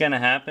 What's gonna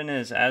happen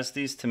is as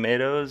these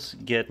tomatoes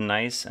get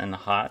nice and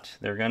hot,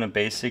 they're gonna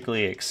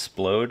basically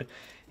explode,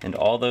 and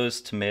all those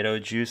tomato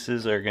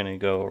juices are gonna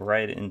go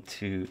right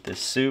into the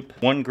soup.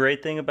 One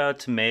great thing about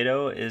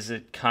tomato is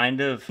it kind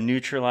of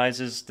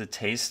neutralizes the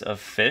taste of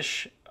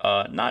fish.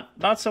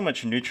 Not so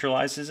much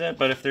neutralizes it,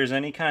 but if there's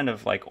any kind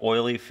of like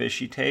oily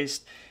fishy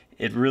taste,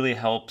 it really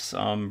helps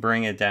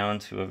bring it down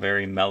to a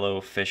very mellow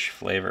fish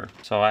flavor.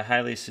 So I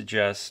highly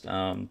suggest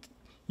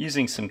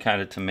using some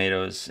kind of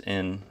tomatoes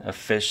in a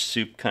fish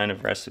soup kind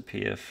of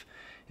recipe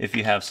if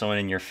you have someone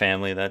in your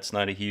family that's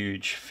not a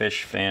huge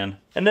fish fan.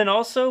 And then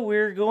also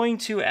we're going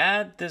to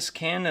add this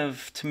can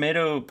of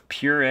tomato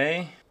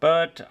puree,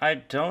 but I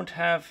don't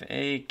have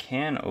a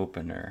can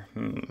opener.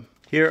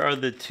 Here are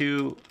the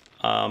two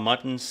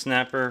mutton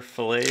snapper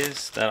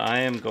fillets that I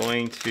am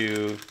going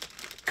to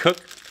cook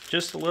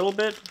just a little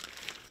bit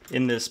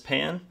in this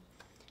pan.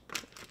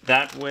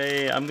 That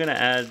way I'm gonna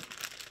add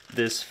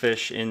this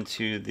fish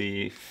into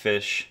the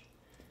fish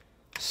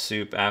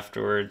soup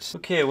afterwards.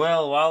 Okay,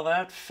 well, while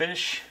that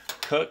fish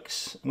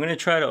cooks, I'm gonna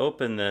try to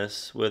open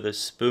this with a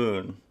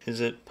spoon. Is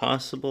it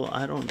possible?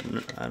 I don't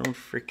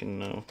freaking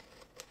know.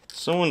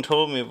 Someone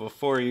told me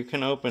before you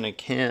can open a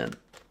can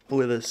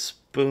with a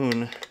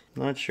spoon.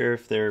 I'm not sure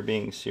if they're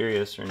being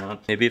serious or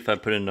not. Maybe if I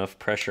put enough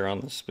pressure on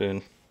the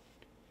spoon.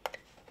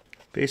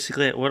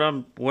 Basically, what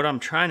I'm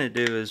trying to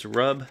do is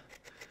rub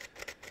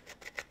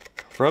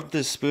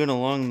this spoon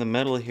along the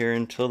metal here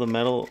until the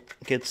metal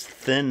gets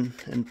thin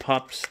and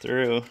pops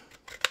through.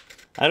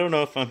 I don't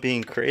know if I'm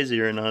being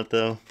crazy or not,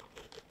 though.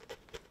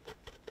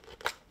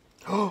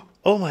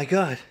 Oh my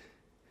god!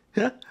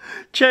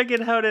 Check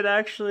it out! It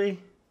actually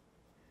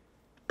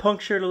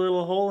punctured a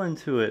little hole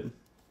into it.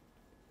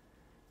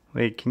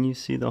 Wait, can you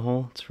see the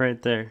hole? It's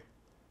right there.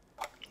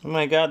 Oh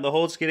my god, the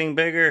hole's getting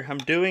bigger. I'm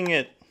doing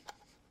it.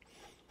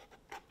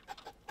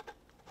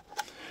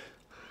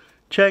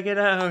 Check it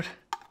out.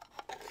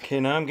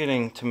 Okay, now I'm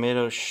getting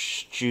tomato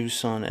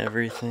juice on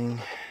everything.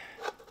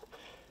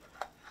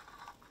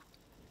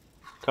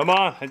 Come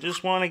on, I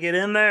just want to get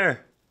in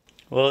there.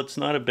 Well, it's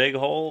not a big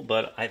hole,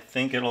 but I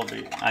think it'll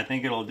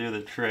do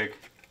the trick.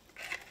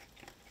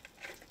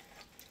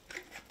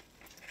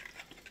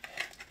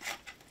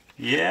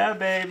 Yeah,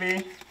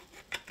 baby.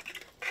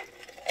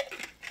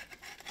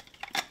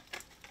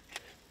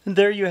 And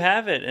there you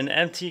have it, an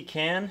empty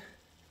can,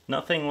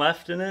 nothing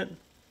left in it.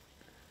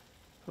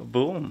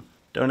 Boom.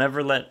 Don't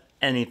ever let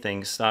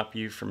anything stop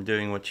you from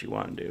doing what you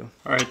want to do.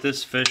 All right,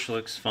 this fish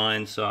looks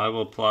fine, so I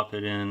will plop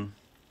it in.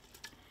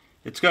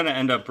 It's going to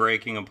end up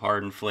breaking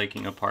apart and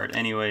flaking apart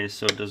anyways,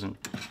 so it doesn't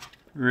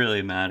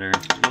really matter.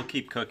 We'll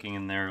keep cooking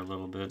in there a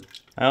little bit.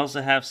 I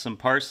also have some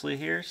parsley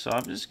here, so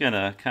I'm just going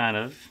to kind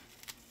of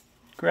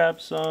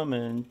grab some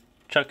and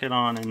chuck it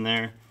on in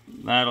there.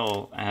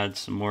 That'll add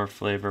some more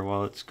flavor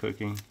while it's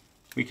cooking.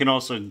 We can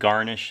also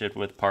garnish it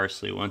with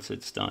parsley once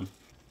it's done.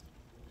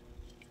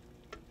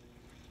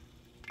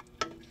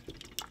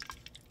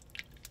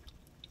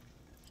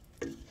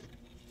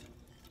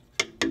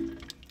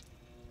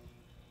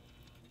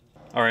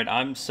 Alright,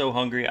 I'm so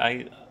hungry.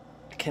 I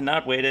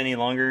cannot wait any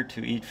longer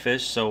to eat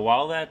fish. So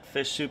while that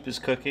fish soup is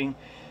cooking,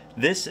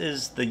 this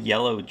is the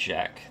yellow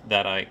jack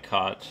that I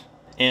caught.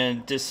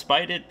 And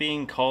despite it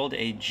being called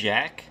a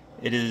jack,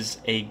 it is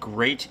a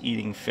great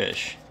eating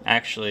fish.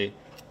 Actually,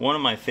 one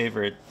of my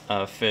favorite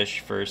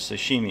fish for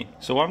sashimi.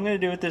 So what I'm going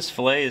to do with this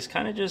fillet is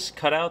kind of just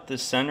cut out the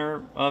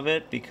center of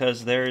it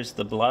because there's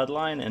the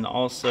bloodline and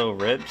also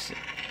ribs.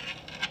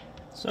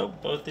 So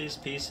both these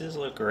pieces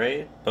look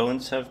great.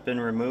 Bones have been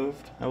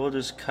removed. I will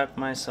just cut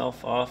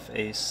myself off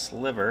a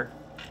sliver.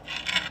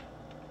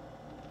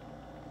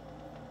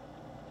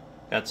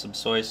 Got some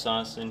soy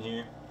sauce in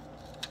here.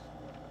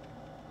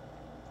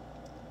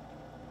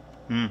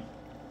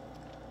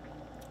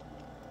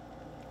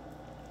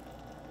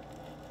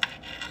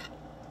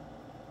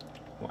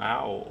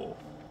 Wow.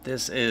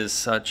 This is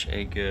such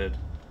a good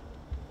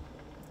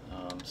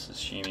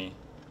sashimi.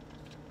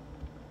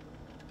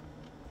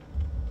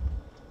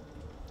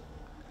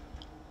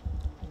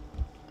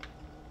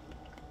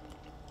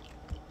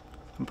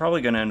 I'm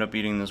probably going to end up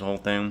eating this whole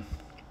thing.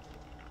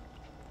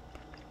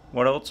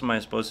 What else am I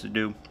supposed to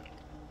do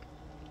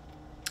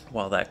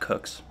while that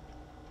cooks?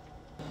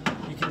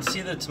 You can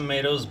see the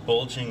tomatoes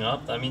bulging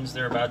up. That means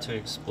they're about to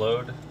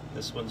explode.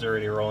 This one's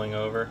already rolling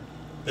over.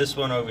 This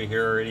one over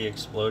here already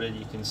exploded.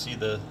 You can see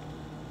the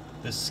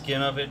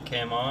skin of it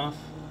came off.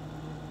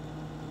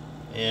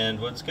 And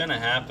what's going to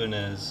happen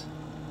is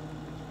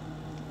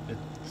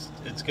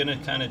it's going to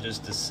kind of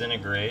just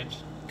disintegrate,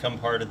 become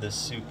part of this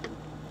soup.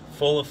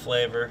 Full of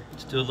flavor.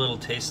 Let's do a little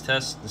taste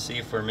test and see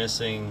if we're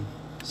missing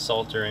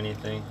salt or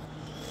anything.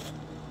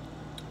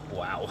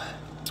 Wow.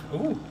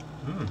 Ooh.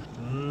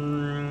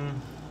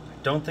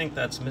 Don't think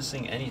that's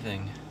missing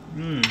anything.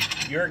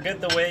 You're good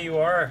the way you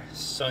are,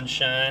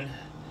 sunshine.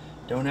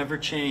 Don't ever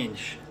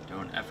change.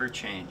 Don't ever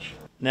change.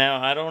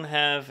 Now, I don't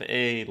have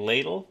a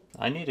ladle.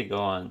 I need to go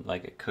on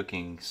like a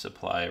cooking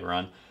supply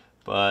run.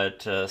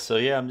 But, so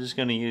yeah, I'm just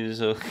gonna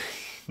use a,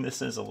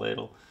 this is a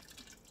ladle.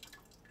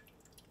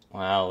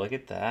 Wow, look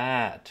at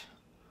that.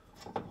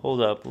 Hold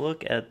up,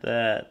 look at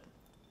that.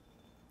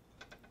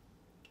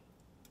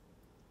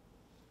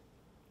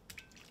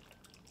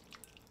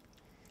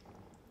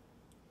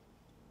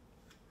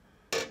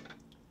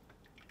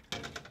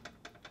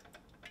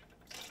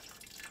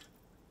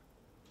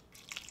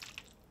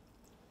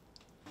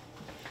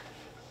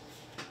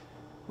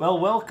 Well,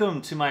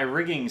 welcome to my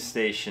rigging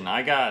station.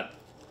 I got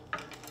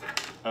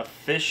a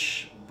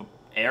fish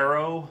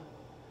arrow.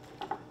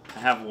 I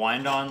have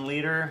wind-on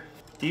leader.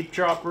 Deep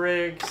drop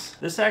rigs.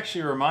 This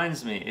actually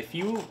reminds me, if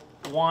you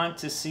want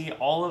to see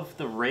all of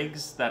the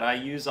rigs that I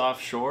use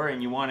offshore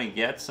and you want to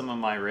get some of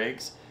my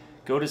rigs,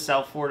 go to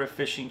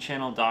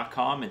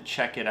southfloridafishingchannel.com and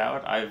check it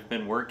out. I've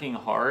been working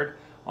hard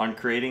on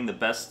creating the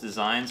best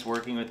designs,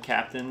 working with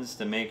captains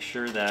to make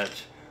sure that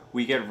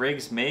we get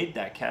rigs made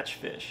that catch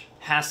fish.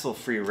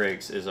 Hassle-free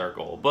rigs is our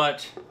goal,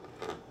 but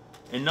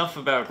enough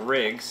about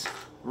rigs.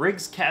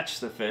 Rigs catch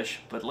the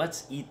fish, but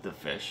let's eat the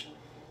fish.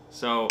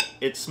 So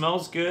it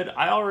smells good.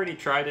 I already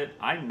tried it.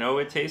 I know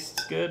it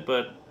tastes good,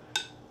 but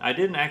I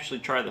didn't actually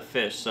try the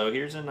fish. So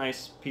here's a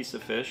nice piece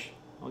of fish.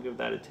 I'll give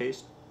that a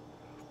taste.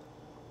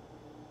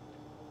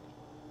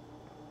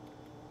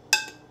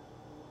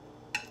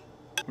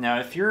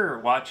 Now, if you're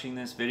watching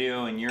this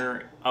video and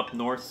you're up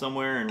north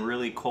somewhere in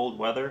really cold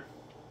weather,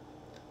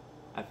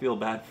 I feel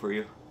bad for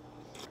you.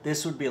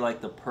 This would be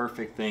like the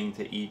perfect thing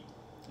to eat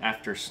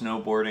after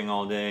snowboarding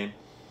all day,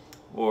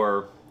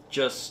 or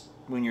just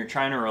when you're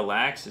trying to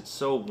relax. It's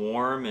so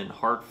warm and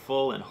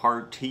heartful and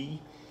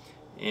hearty.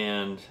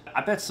 And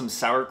I bet some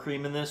sour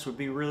cream in this would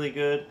be really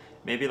good.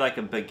 Maybe like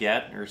a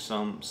baguette or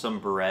some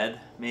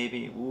bread,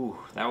 maybe. Ooh,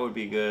 that would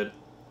be good.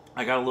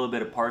 I got a little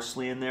bit of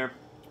parsley in there.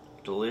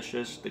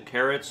 Delicious. The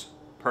carrots,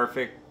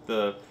 perfect.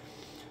 The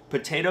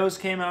potatoes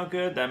came out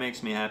good. That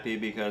makes me happy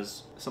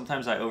because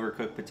sometimes I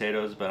overcook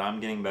potatoes, but I'm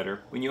getting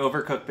better. When you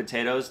overcook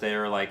potatoes, they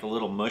are like a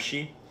little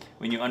mushy.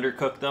 When you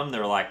undercook them,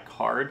 they're like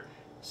hard.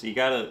 So you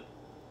gotta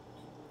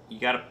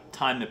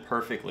time it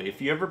perfectly.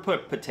 If you ever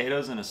put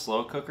potatoes in a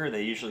slow cooker,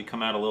 they usually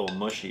come out a little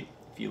mushy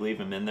if you leave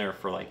them in there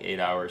for like 8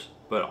 hours.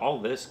 but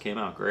all this came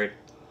out great.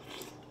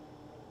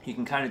 You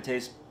can kind of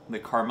taste the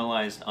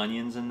caramelized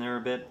onions in there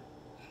a bit.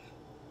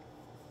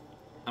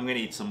 I'm gonna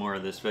eat some more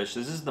of this fish.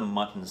 This is the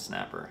mutton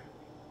snapper.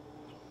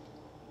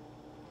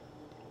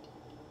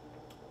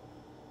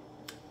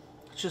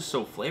 It's just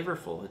so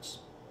flavorful.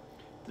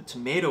 The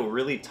tomato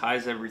really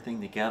ties everything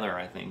together,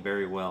 I think,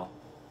 very well.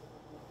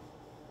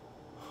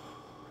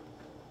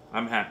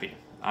 I'm happy.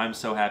 I'm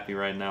so happy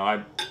right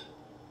now.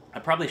 I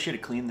probably should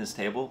have cleaned this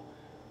table,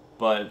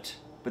 but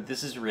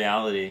this is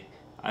reality.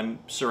 I'm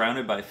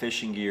surrounded by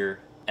fishing gear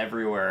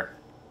everywhere.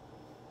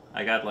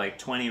 I got like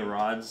 20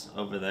 rods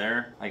over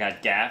there. I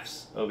got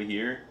gaffs over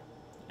here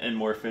and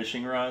more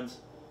fishing rods.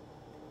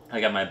 I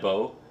got my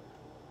bow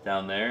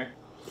down there.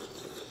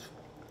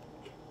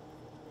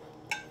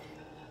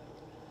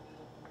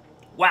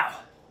 Wow,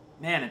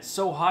 man, it's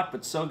so hot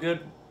but so good.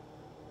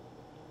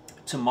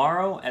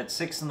 Tomorrow at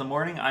 6 in the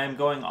morning, I am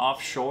going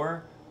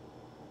offshore.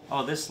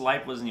 Oh, this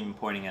light wasn't even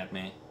pointing at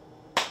me.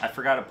 I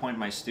forgot to point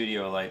my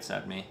studio lights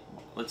at me.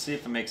 Let's see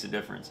if it makes a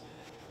difference.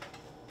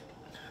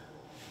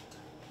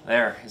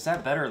 There, is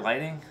that better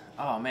lighting?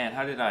 Oh man,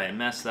 how did I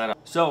mess that up?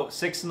 So,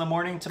 6 in the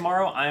morning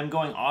tomorrow, I am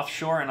going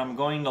offshore and I'm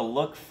going to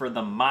look for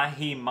the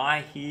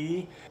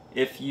mahi-mahi.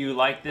 If you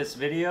like this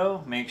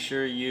video, make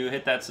sure you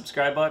hit that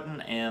subscribe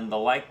button and the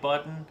like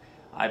button.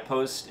 I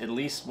post at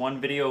least one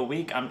video a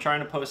week. I'm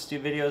trying to post 2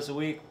 videos a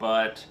week,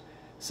 but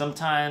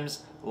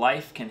sometimes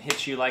life can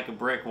hit you like a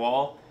brick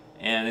wall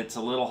and it's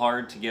a little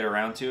hard to get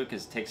around to it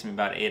because it takes me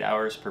about 8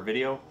 hours per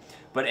video.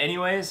 But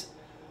anyways,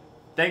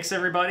 thanks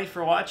everybody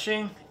for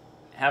watching.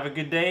 Have a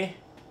good day,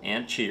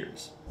 and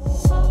cheers.